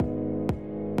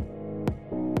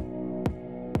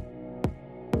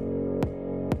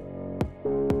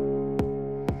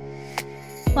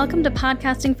Welcome to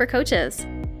Podcasting for Coaches.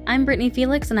 I'm Brittany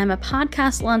Felix, and I'm a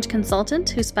podcast launch consultant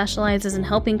who specializes in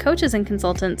helping coaches and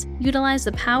consultants utilize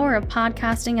the power of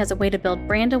podcasting as a way to build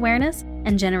brand awareness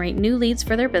and generate new leads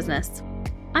for their business.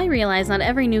 I realize not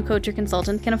every new coach or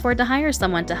consultant can afford to hire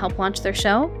someone to help launch their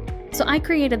show, so I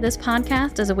created this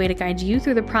podcast as a way to guide you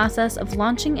through the process of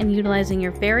launching and utilizing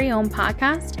your very own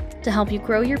podcast to help you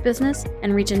grow your business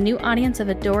and reach a new audience of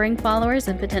adoring followers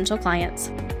and potential clients.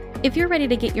 If you're ready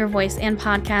to get your voice and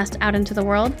podcast out into the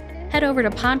world, head over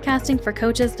to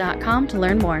podcastingforcoaches.com to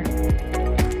learn more.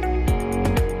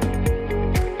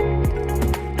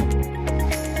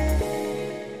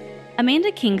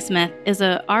 Amanda Kingsmith is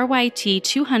a RYT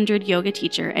 200 yoga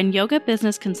teacher and yoga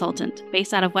business consultant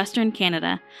based out of Western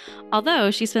Canada,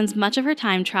 although she spends much of her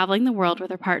time traveling the world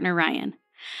with her partner Ryan.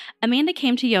 Amanda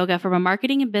came to yoga from a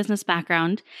marketing and business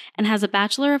background and has a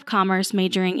Bachelor of Commerce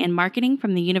majoring in marketing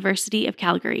from the University of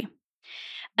Calgary.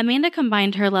 Amanda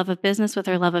combined her love of business with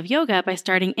her love of yoga by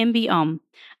starting MB Om,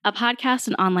 a podcast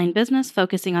and online business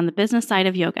focusing on the business side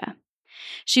of yoga.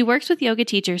 She works with yoga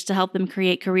teachers to help them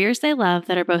create careers they love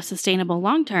that are both sustainable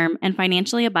long-term and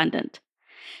financially abundant.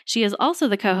 She is also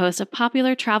the co-host of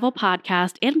popular travel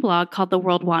podcast and blog called The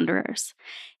World Wanderers,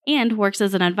 and works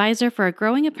as an advisor for a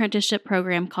growing apprenticeship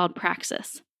program called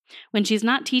Praxis. When she's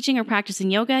not teaching or practicing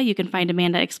yoga, you can find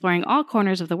Amanda exploring all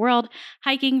corners of the world,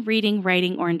 hiking, reading,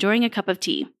 writing, or enjoying a cup of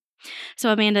tea.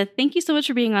 So Amanda, thank you so much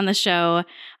for being on the show.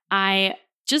 I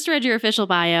just read your official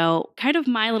bio. Kind of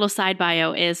my little side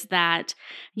bio is that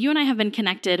you and I have been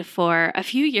connected for a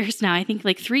few years now, I think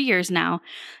like 3 years now.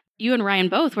 You and Ryan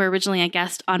both were originally a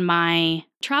guest on my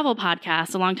travel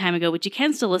podcast a long time ago, which you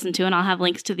can still listen to, and I'll have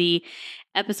links to the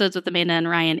episodes with Amanda and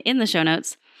Ryan in the show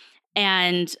notes.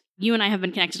 And you and I have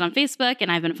been connected on Facebook,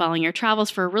 and I've been following your travels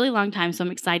for a really long time, so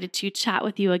I'm excited to chat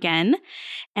with you again.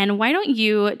 And why don't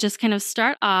you just kind of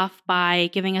start off by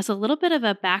giving us a little bit of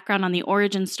a background on the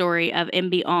origin story of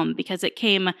MB Om, because it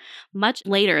came much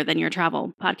later than your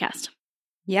travel podcast.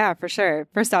 Yeah, for sure.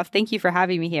 First off, thank you for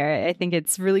having me here. I think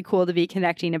it's really cool to be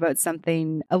connecting about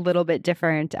something a little bit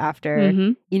different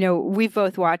after, we've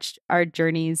both watched our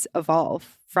journeys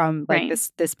evolve from like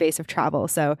this space of travel.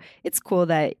 So it's cool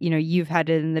that, you've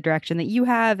headed in the direction that you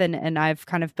have, and I've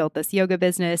kind of built this yoga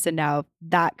business, and now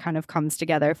that kind of comes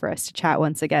together for us to chat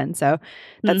once again. So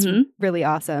that's really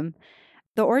awesome.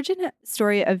 The origin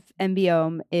story of MB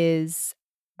Om is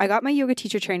I got my yoga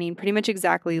teacher training pretty much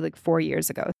exactly like 4 years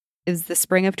ago. It was the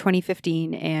spring of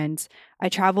 2015, and I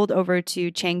traveled over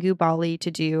to Canggu, Bali to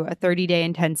do a 30-day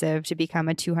intensive to become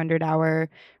a 200-hour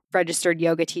registered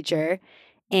yoga teacher.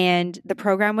 And the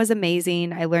program was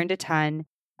amazing. I learned a ton.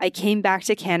 I came back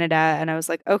to Canada and I was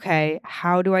like, okay,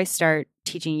 how do I start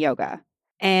teaching yoga?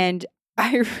 And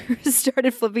I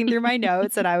started flipping through my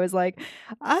notes and I was like,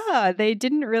 they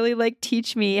didn't really like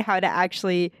teach me how to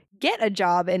actually get a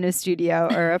job in a studio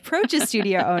or approach a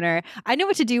studio owner. I know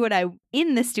what to do when I'm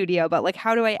in the studio, but like,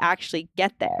 how do I actually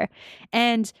get there?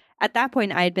 And at that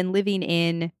point, I had been living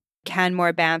in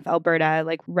Canmore, Banff, Alberta,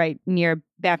 like right near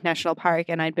Banff National Park.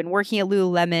 And I'd been working at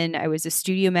Lululemon. I was a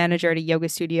studio manager at a yoga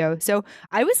studio. So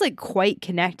I was like quite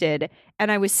connected,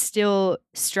 and I was still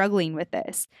struggling with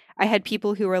this. I had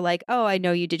people who were like, oh, I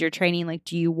know you did your training. Like,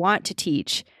 do you want to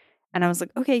teach? And I was like,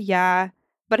 okay, yeah.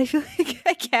 But I feel like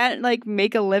I can't like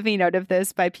make a living out of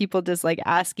this by people just like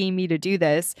asking me to do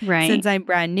this since I'm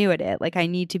brand new at it. Like, I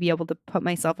need to be able to put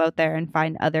myself out there and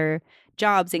find other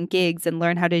jobs and gigs and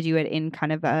learn how to do it in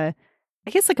kind of a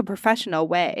professional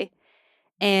way.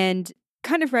 And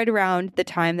kind of right around the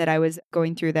time that I was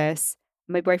going through this,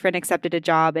 my boyfriend accepted a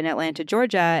job in Atlanta,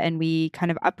 Georgia, and we kind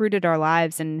of uprooted our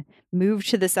lives and moved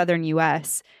to the southern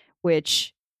US,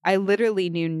 which I literally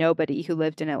knew nobody who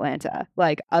lived in Atlanta,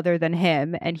 like other than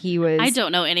him. And he was... I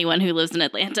don't know anyone who lives in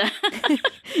Atlanta.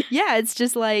 Yeah, it's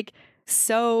just like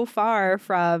so far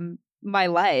from my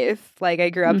life. Like, I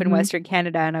grew up in Western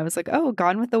Canada, and I was like, oh,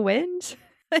 Gone with the Wind?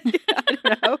 I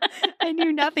don't know. I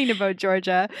knew nothing about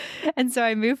Georgia. And so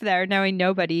I moved there knowing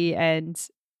nobody and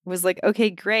was like, okay,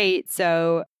 great.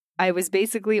 So I was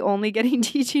basically only getting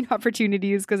teaching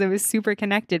opportunities because I was super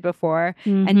connected before.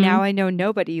 And now I know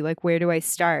nobody. Like, where do I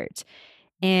start?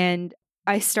 And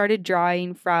I started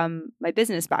drawing from my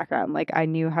business background. Like, I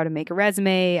knew how to make a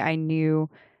resume. I knew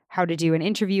how to do an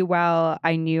interview well.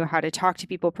 I knew how to talk to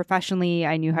people professionally.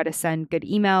 I knew how to send good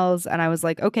emails. And I was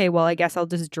like, okay, well, I guess I'll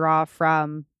just draw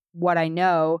from what I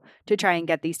know to try and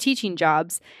get these teaching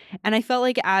jobs. And I felt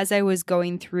like as I was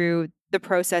going through the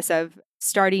process of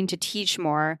starting to teach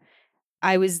more,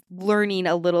 I was learning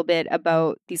a little bit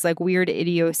about these like weird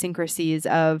idiosyncrasies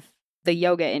of the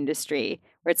yoga industry,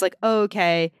 where it's like, oh,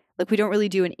 okay, Like, we don't really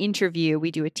do an interview.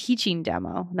 We do a teaching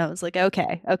demo. And I was like,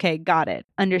 okay, got it.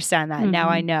 Understand that. Now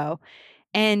I know.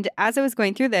 And as I was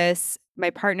going through this, my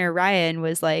partner, Ryan,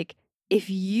 was like, if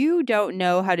you don't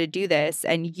know how to do this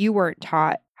and you weren't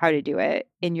taught how to do it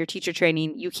in your teacher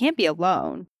training, you can't be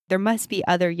alone. There must be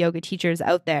other yoga teachers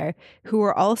out there who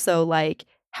are also like,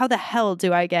 how the hell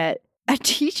do I get a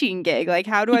teaching gig? Like,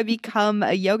 how do I become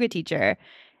a yoga teacher?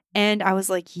 And I was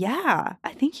like, yeah,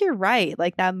 I think you're right.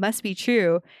 Like, that must be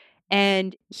true.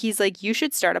 And he's like, you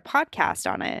should start a podcast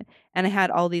on it. And I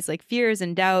had all these like fears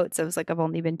and doubts. I was like, I've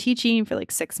only been teaching for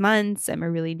like 6 months. I'm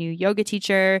a really new yoga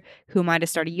teacher. Who am I to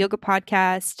start a yoga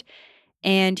podcast?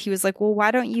 And he was like, well,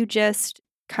 why don't you just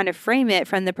kind of frame it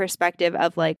from the perspective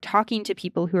of like talking to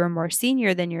people who are more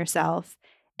senior than yourself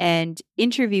and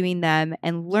interviewing them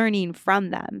and learning from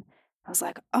them. I was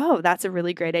like, oh, that's a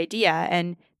really great idea.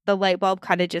 And the light bulb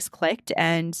kind of just clicked,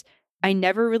 and I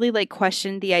never really like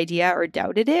questioned the idea or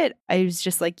doubted it. I was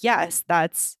just like, yes,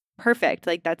 that's perfect.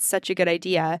 Like, that's such a good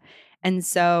idea. And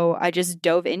so I just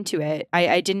dove into it.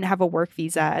 I didn't have a work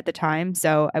visa at the time,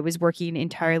 so I was working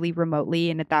entirely remotely.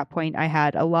 And at that point, I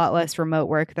had a lot less remote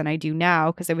work than I do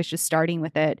now because I was just starting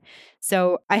with it.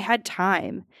 So I had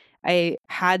time. I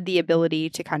had the ability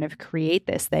to kind of create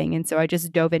this thing. And so I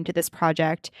just dove into this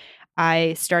project.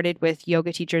 I started with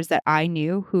yoga teachers that I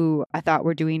knew who I thought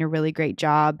were doing a really great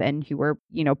job and who were,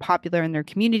 popular in their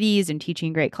communities and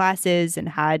teaching great classes and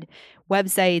had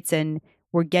websites and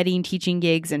were getting teaching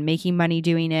gigs and making money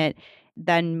doing it.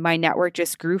 Then my network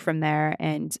just grew from there.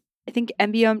 And I think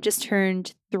Embiome just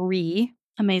turned 3.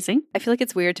 Amazing. I feel like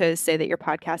it's weird to say that your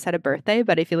podcast had a birthday,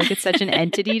 but I feel like it's such an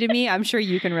entity to me. I'm sure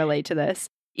you can relate to this.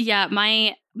 Yeah,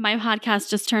 my podcast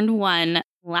just turned 1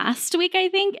 last week, I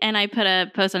think, and I put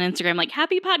a post on Instagram like,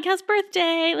 happy podcast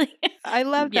birthday. Like, I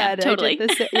love that. Yeah, totally.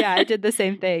 I did the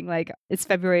same thing. Like, it's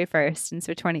February 1st. And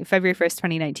so February 1st,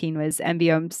 2019 was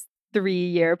Embiome's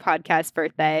 3-year podcast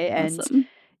birthday. And awesome.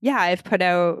 Yeah, I've put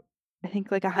out, I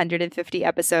think, like 150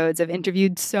 episodes. I've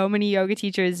interviewed so many yoga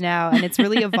teachers now, and it's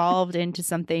really evolved into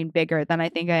something bigger than I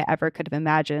think I ever could have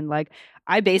imagined. Like,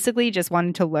 I basically just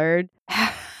wanted to learn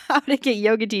how to get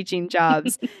yoga teaching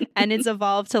jobs. And it's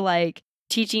evolved to like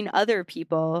teaching other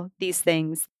people these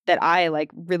things that I like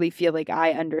really feel like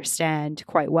I understand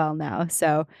quite well now.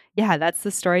 So yeah, that's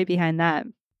the story behind that.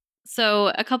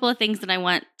 So a couple of things that I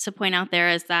want to point out there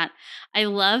is that I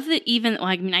love that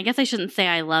I guess I shouldn't say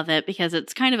I love it because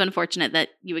it's kind of unfortunate that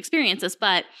you experience this,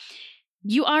 but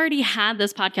you already had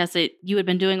this podcast that you had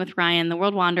been doing with Ryan, The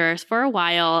World Wanderers, for a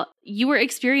while. You were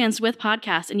experienced with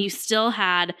podcasts and you still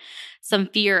had some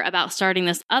fear about starting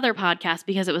this other podcast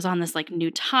because it was on this like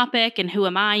new topic and who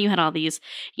am I? You had all these,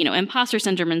 imposter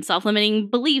syndrome and self-limiting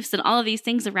beliefs and all of these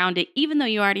things around it, even though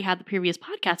you already had the previous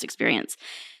podcast experience.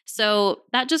 So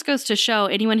that just goes to show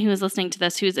anyone who is listening to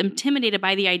this who is intimidated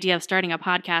by the idea of starting a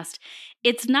podcast,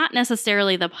 it's not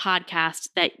necessarily the podcast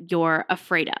that you're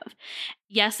afraid of.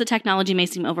 Yes, the technology may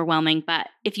seem overwhelming, but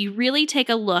if you really take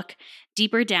a look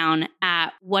deeper down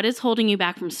at what is holding you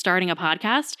back from starting a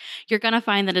podcast, you're going to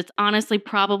find that it's honestly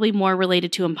probably more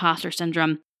related to imposter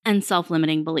syndrome and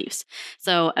self-limiting beliefs.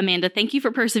 So Amanda, thank you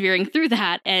for persevering through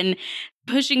that and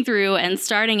pushing through and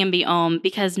starting Embiome,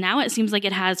 because now it seems like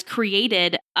it has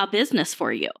created a business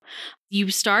for you. You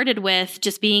started with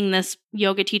just being this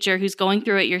yoga teacher who's going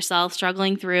through it yourself,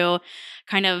 struggling through,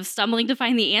 kind of stumbling to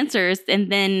find the answers,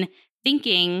 and then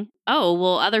thinking, oh,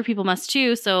 well, other people must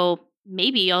too, so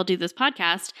maybe I'll do this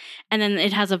podcast. And then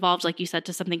it has evolved, like you said,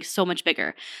 to something so much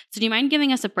bigger. So do you mind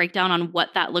giving us a breakdown on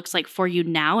what that looks like for you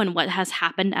now and what has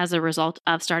happened as a result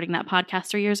of starting that podcast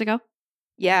 3 years ago?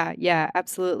 Yeah,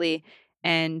 absolutely.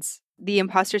 And the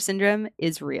imposter syndrome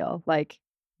is real. Like,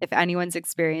 if anyone's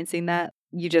experiencing that,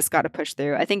 you just got to push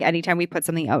through. I think anytime we put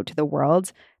something out to the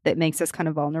world that makes us kind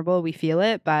of vulnerable, we feel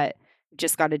it, but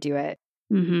just got to do it.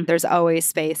 Mm-hmm. There's always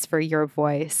space for your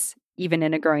voice, even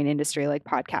in a growing industry like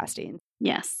podcasting.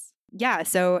 Yes. Yeah.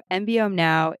 So Embiome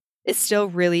now is still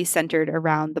really centered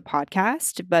around the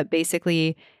podcast, but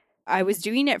basically I was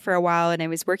doing it for a while and I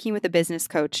was working with a business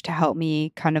coach to help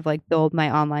me kind of like build my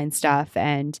online stuff.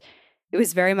 And it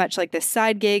was very much like this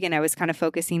side gig. And I was kind of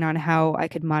focusing on how I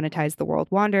could monetize The World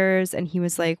Wanderers. And he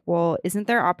was like, well, isn't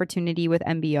there opportunity with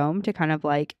Embiome to kind of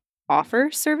like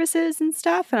offer services and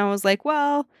stuff? And I was like,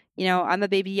 well, I'm a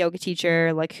baby yoga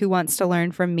teacher. Like, who wants to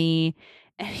learn from me?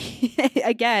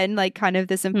 Again, like kind of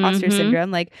this imposter syndrome.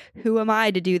 Like, who am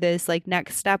I to do this like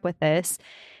next step with this?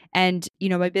 And,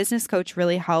 my business coach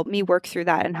really helped me work through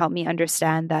that and helped me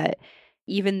understand that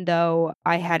even though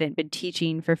I hadn't been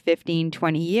teaching for 15,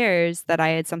 20 years, that I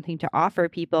had something to offer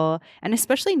people, and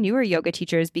especially newer yoga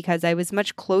teachers, because I was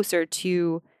much closer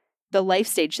to the life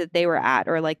stage that they were at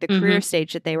or like the career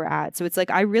stage that they were at. So it's like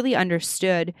I really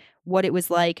understood what it was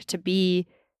like to be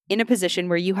in a position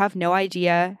where you have no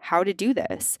idea how to do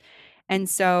this. And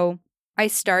so I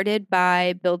started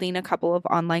by building a couple of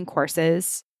online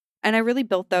courses, and I really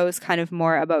built those kind of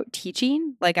more about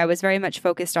teaching. Like I was very much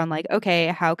focused on like, okay,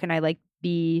 how can I like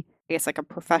be, I guess, like a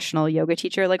professional yoga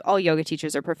teacher? Like all yoga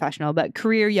teachers are professional, but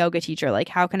career yoga teacher, like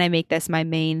how can I make this my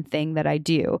main thing that I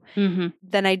do?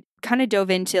 Then I kind of dove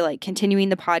into like continuing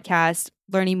the podcast,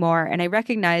 learning more. And I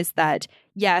recognized that,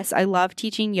 yes, I love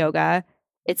teaching yoga.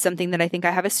 It's something that I think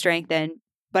I have a strength in.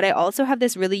 But I also have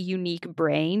this really unique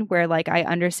brain where like I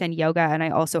understand yoga and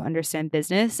I also understand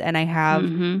business, and I have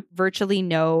virtually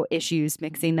no issues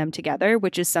mixing them together,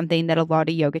 which is something that a lot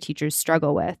of yoga teachers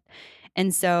struggle with.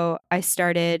 And so I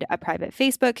started a private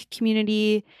Facebook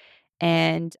community,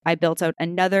 and I built out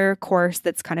another course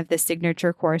that's kind of the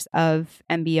signature course of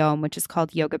MBOM, which is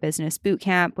called Yoga Business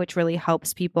Bootcamp, which really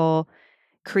helps people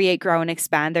create, grow, and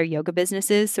expand their yoga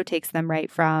businesses. So it takes them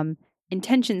right from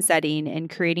intention setting and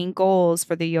creating goals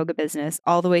for the yoga business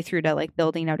all the way through to like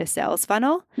building out a sales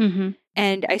funnel.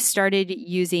 And I started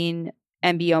using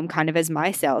MBOM kind of as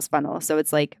my sales funnel. So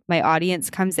it's like my audience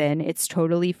comes in, it's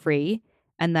totally free.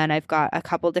 And then I've got a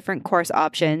couple different course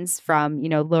options from, you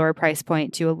know, lower price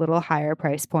point to a little higher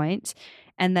price point.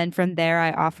 And then from there,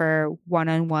 I offer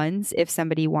one-on-ones if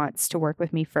somebody wants to work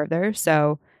with me further.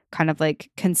 So kind of like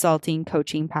consulting,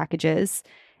 coaching packages.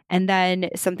 And then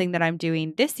something that I'm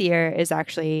doing this year is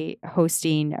actually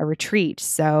hosting a retreat.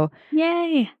 So,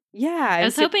 yay. Yeah. I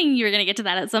was hoping you were going to get to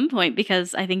that at some point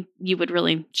because I think you would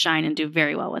really shine and do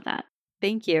very well with that.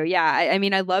 Thank you. Yeah. I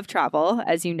mean, I love travel,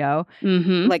 as you know.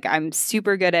 Like, I'm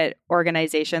super good at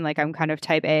organization. Like, I'm kind of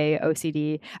type A,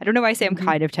 OCD. I don't know why I say I'm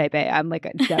kind of type A. I'm like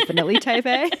definitely type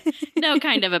A. No,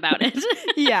 kind of about it.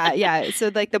 Yeah.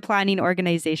 So, like, the planning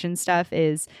organization stuff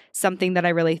is something that I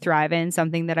really thrive in,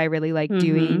 something that I really like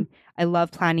doing. I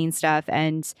love planning stuff.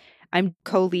 And I'm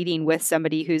co-leading with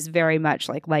somebody who's very much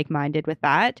like-minded with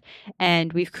that.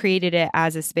 And we've created it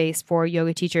as a space for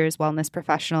yoga teachers, wellness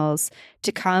professionals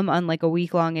to come on like a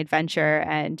week-long adventure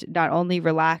and not only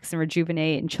relax and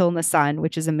rejuvenate and chill in the sun,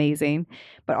 which is amazing,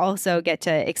 but also get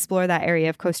to explore that area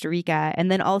of Costa Rica and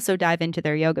then also dive into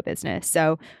their yoga business.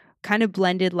 So kind of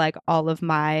blended like all of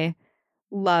my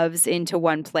loves into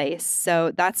one place.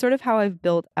 So that's sort of how I've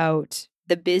built out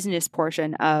the business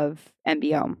portion of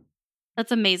MBOM.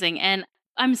 That's amazing. And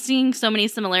I'm seeing so many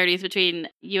similarities between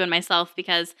you and myself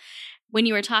because when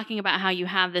you were talking about how you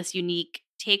have this unique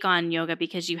take on yoga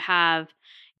because you have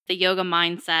the yoga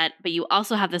mindset, but you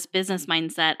also have this business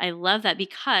mindset, I love that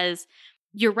because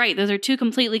you're right. Those are two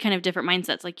completely kind of different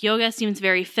mindsets. Like yoga seems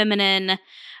very feminine.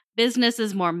 Business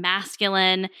is more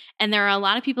masculine. And there are a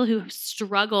lot of people who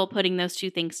struggle putting those two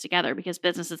things together because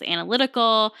business is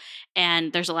analytical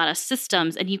and there's a lot of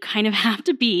systems and you kind of have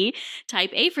to be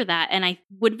type A for that. And I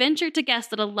would venture to guess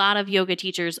that a lot of yoga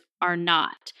teachers are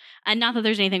not. And not that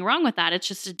there's anything wrong with that. It's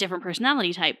just a different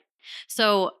personality type.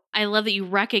 So I love that you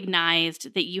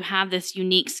recognized that you have this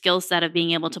unique skill set of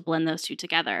being able to blend those two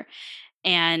together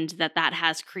and that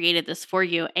has created this for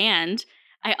you. And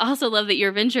I also love that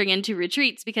you're venturing into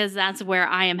retreats because that's where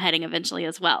I am heading eventually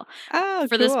as well. Oh,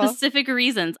 for cool. the specific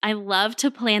reasons. I love to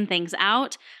plan things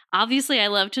out. Obviously, I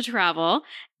love to travel.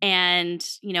 And,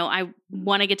 you know, I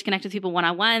want to get to connect with people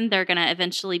one-on-one. They're going to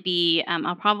eventually be,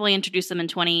 I'll probably introduce them in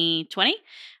 2020.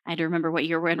 I had to remember what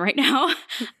year we're in right now.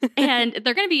 And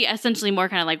they're going to be essentially more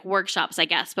kind of like workshops, I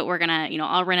guess. But we're going to, you know,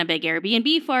 I'll rent a big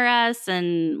Airbnb for us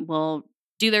and we'll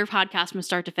do their podcast from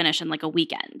start to finish in like a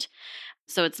weekend.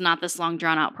 So it's not this long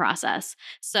drawn out process.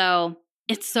 So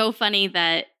it's so funny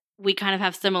that we kind of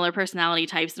have similar personality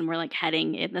types and we're like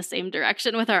heading in the same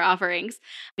direction with our offerings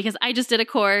because I just did a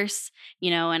course,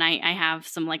 you know, and I have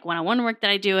some like one-on-one work that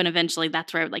I do. And eventually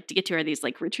that's where I would like to get to are these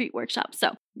like retreat workshops.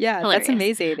 So yeah, hilarious. That's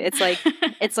amazing.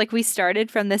 It's like we started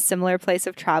from this similar place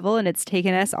of travel and it's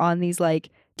taken us on these like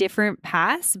different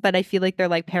paths, but I feel like they're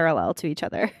like parallel to each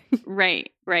other.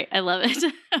 Right. I love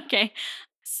it. Okay.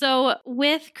 So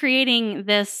with creating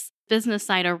this business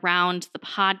side around the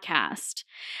podcast,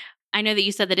 I know that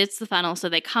you said that it's the funnel, so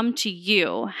they come to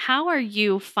you. How are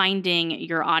you finding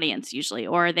your audience usually?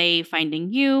 Or are they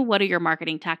finding you? What are your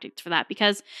marketing tactics for that?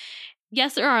 Because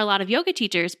yes, there are a lot of yoga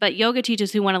teachers, but yoga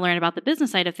teachers who want to learn about the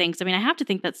business side of things, I mean, I have to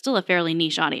think that's still a fairly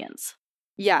niche audience.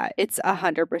 Yeah, it's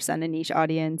 100% a niche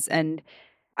audience. And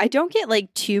I don't get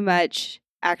like too much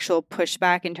actual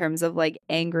pushback in terms of like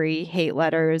angry hate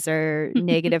letters or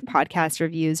negative podcast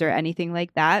reviews or anything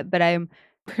like that. But I'm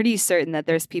pretty certain that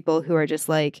there's people who are just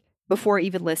like, before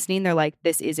even listening, they're like,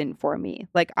 this isn't for me.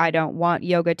 Like, I don't want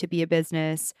yoga to be a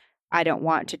business. I don't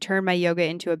want to turn my yoga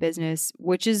into a business,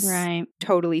 which is right.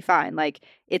 totally fine. Like,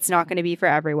 it's not going to be for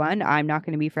everyone. I'm not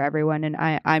going to be for everyone. And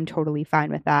I'm totally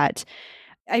fine with that.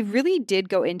 I really did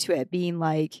go into it being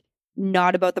like,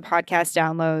 not about the podcast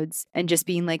downloads and just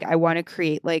being like, I want to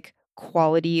create like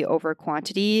quality over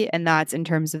quantity. And that's in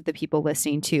terms of the people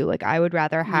listening too. Like, I would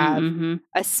rather have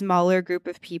a smaller group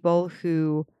of people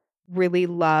who really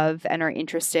love and are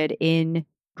interested in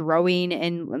growing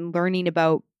and learning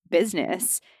about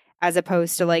business, as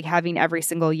opposed to like having every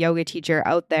single yoga teacher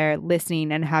out there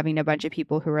listening and having a bunch of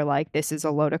people who are like, this is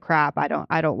a load of crap. I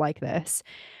don't like this.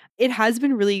 It has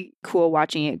been really cool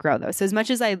watching it grow, though. So as much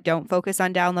as I don't focus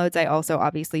on downloads, I also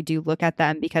obviously do look at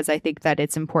them, because I think that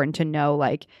it's important to know,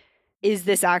 like, is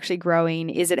this actually growing?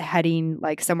 Is it heading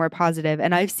like somewhere positive?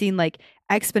 And I've seen like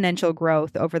exponential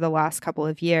growth over the last couple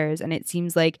of years. And it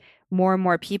seems like more and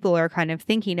more people are kind of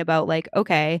thinking about like,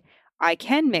 okay, I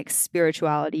can mix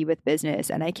spirituality with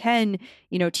business, and I can,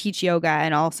 teach yoga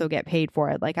and also get paid for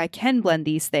it. Like, I can blend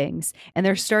these things. And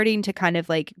they're starting to kind of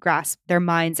like grasp their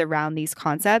minds around these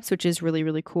concepts, which is really,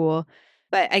 really cool.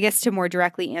 But I guess to more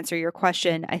directly answer your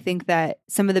question, I think that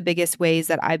some of the biggest ways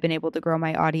that I've been able to grow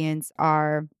my audience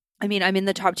are, I'm in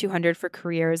the top 200 for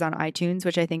careers on iTunes,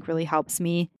 which I think really helps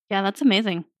me. Yeah, that's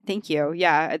amazing. Thank you.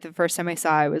 Yeah. The first time I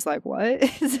saw it, I was like, what?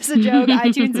 Is this a joke?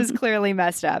 iTunes is clearly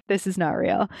messed up. This is not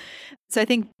real. So I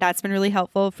think that's been really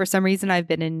helpful. For some reason, I've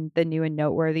been in the new and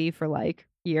noteworthy for like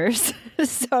years.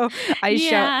 So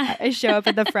I show up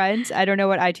at the front. I don't know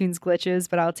what iTunes glitch is,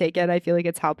 but I'll take it. I feel like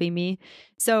it's helping me.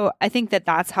 So I think that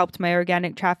that's helped my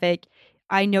organic traffic.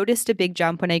 I noticed a big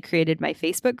jump when I created my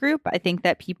Facebook group. I think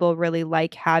that people really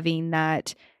like having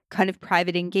that kind of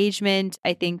private engagement.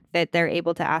 I think that they're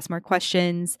able to ask more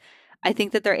questions. I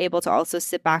think that they're able to also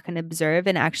sit back and observe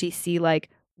and actually see like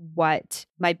what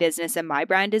my business and my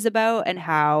brand is about, and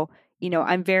how,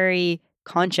 I'm very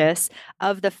conscious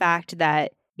of the fact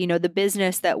that, the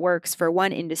business that works for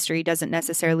one industry doesn't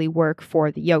necessarily work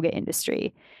for the yoga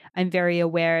industry. I'm very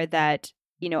aware that,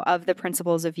 of the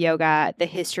principles of yoga, the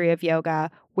history of yoga,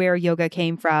 where yoga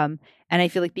came from. And I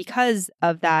feel like because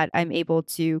of that, I'm able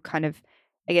to kind of,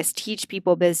 I guess, teach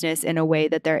people business in a way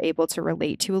that they're able to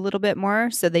relate to a little bit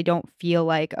more, so they don't feel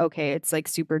like, okay, it's like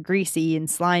super greasy and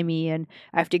slimy and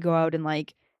I have to go out and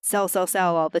like sell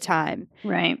all the time.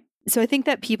 Right. So I think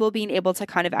that people being able to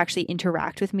kind of actually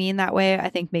interact with me in that way, I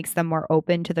think makes them more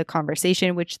open to the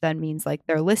conversation, which then means like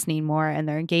they're listening more and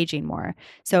they're engaging more.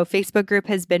 So Facebook group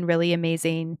has been really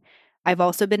amazing. I've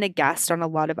also been a guest on a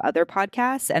lot of other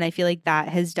podcasts, and I feel like that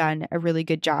has done a really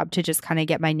good job to just kind of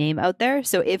get my name out there.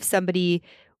 So if somebody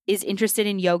is interested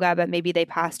in yoga, but maybe they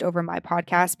passed over my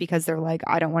podcast because they're like,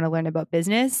 I don't want to learn about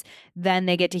business, then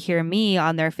they get to hear me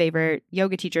on their favorite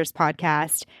yoga teacher's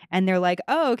podcast. And they're like,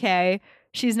 oh, okay,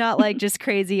 she's not like just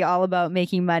crazy all about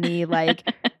making money,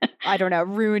 like, I don't know,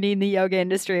 ruining the yoga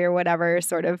industry or whatever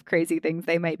sort of crazy things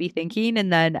they might be thinking.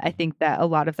 And then I think that a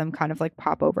lot of them kind of like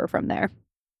pop over from there.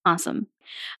 Awesome.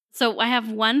 So I have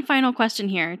one final question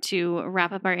here to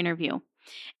wrap up our interview.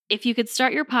 If you could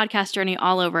start your podcast journey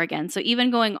all over again, so even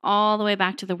going all the way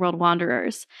back to the World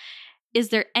Wanderers, is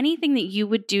there anything that you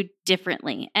would do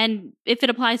differently? And if it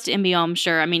applies to MBO, I'm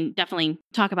sure, definitely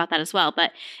talk about that as well.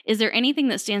 But is there anything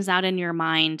that stands out in your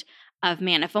mind of,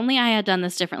 man, if only I had done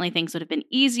this differently, things would have been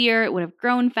easier, it would have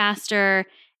grown faster,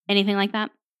 anything like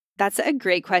that? That's a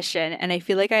great question. And I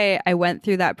feel like I went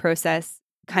through that process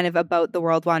kind of about the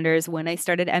World Wanderers when I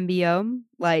started MBO.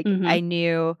 Like, I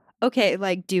knew, okay,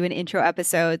 like do an intro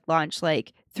episode, launch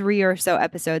like 3 or so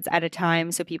episodes at a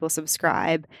time so people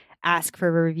subscribe, ask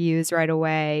for reviews right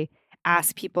away,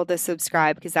 ask people to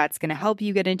subscribe because that's going to help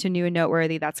you get into new and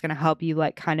noteworthy. That's going to help you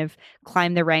like kind of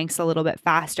climb the ranks a little bit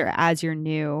faster as you're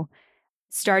new.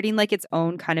 Starting like its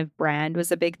own kind of brand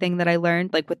was a big thing that I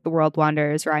learned. Like with the World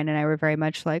Wanderers, Ryan and I were very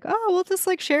much like, oh, we'll just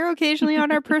like share occasionally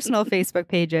on our personal Facebook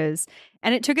pages.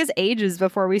 And it took us ages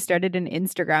before we started an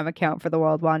Instagram account for the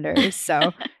World Wanderers.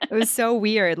 So it was so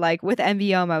weird. Like with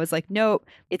MBO, I was like, nope,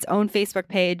 its own Facebook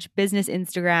page, business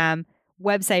Instagram,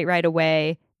 website right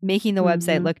away, making the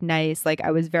website look nice. Like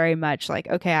I was very much like,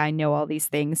 okay, I know all these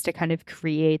things to kind of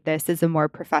create this as a more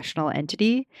professional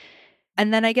entity.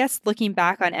 And then I guess looking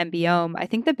back on MBO, I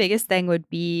think the biggest thing would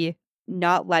be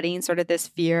not letting sort of this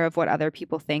fear of what other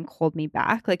people think hold me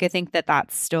back. Like I think that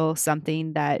that's still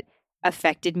something that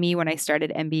affected me when I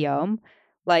started MBO,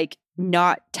 like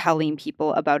not telling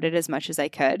people about it as much as I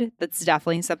could. That's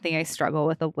definitely something I struggle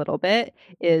with a little bit,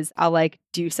 is I'll like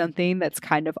do something that's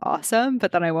kind of awesome,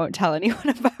 but then I won't tell anyone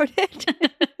about it.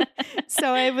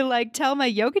 So I would like tell my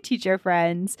yoga teacher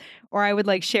friends, or I would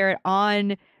like share it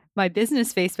on my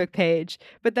business Facebook page.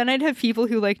 But then I'd have people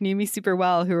who like knew me super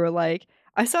well who were like,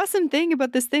 I saw something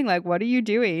about this thing. Like, what are you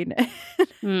doing?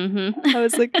 Mm-hmm. I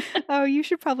was like, oh, you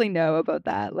should probably know about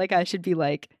that. Like, I should be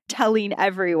like telling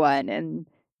everyone and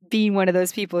being one of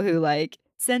those people who like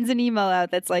sends an email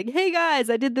out that's like, hey guys,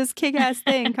 I did this kick-ass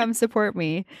thing. Come support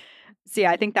me. So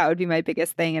yeah, I think that would be my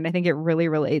biggest thing. And I think it really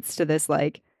relates to this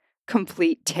like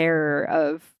complete terror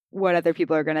of what other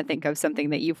people are going to think of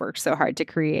something that you've worked so hard to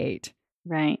create.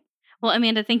 Right. Well,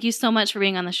 Amanda, thank you so much for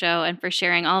being on the show and for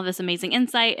sharing all of this amazing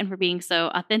insight and for being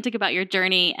so authentic about your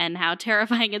journey and how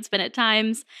terrifying it's been at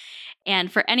times.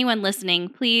 And for anyone listening,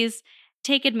 please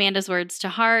take Amanda's words to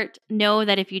heart. Know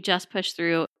that if you just push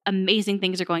through, amazing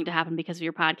things are going to happen because of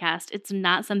your podcast. It's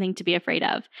not something to be afraid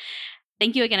of.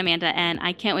 Thank you again, Amanda, and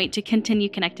I can't wait to continue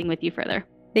connecting with you further.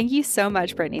 Thank you so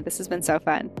much, Brittany. This has been so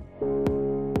fun.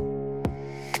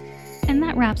 And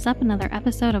that wraps up another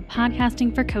episode of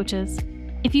Podcasting for Coaches.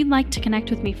 If you'd like to connect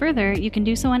with me further, you can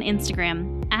do so on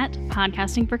Instagram at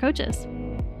Podcasting for Coaches.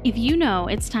 If you know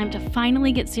it's time to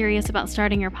finally get serious about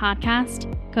starting your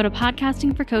podcast, go to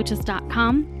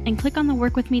podcastingforcoaches.com and click on the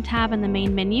Work With Me tab in the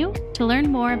main menu to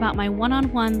learn more about my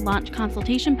one-on-one launch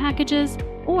consultation packages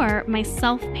or my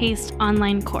self-paced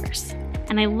online course.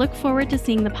 And I look forward to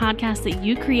seeing the podcast that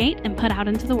you create and put out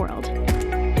into the world.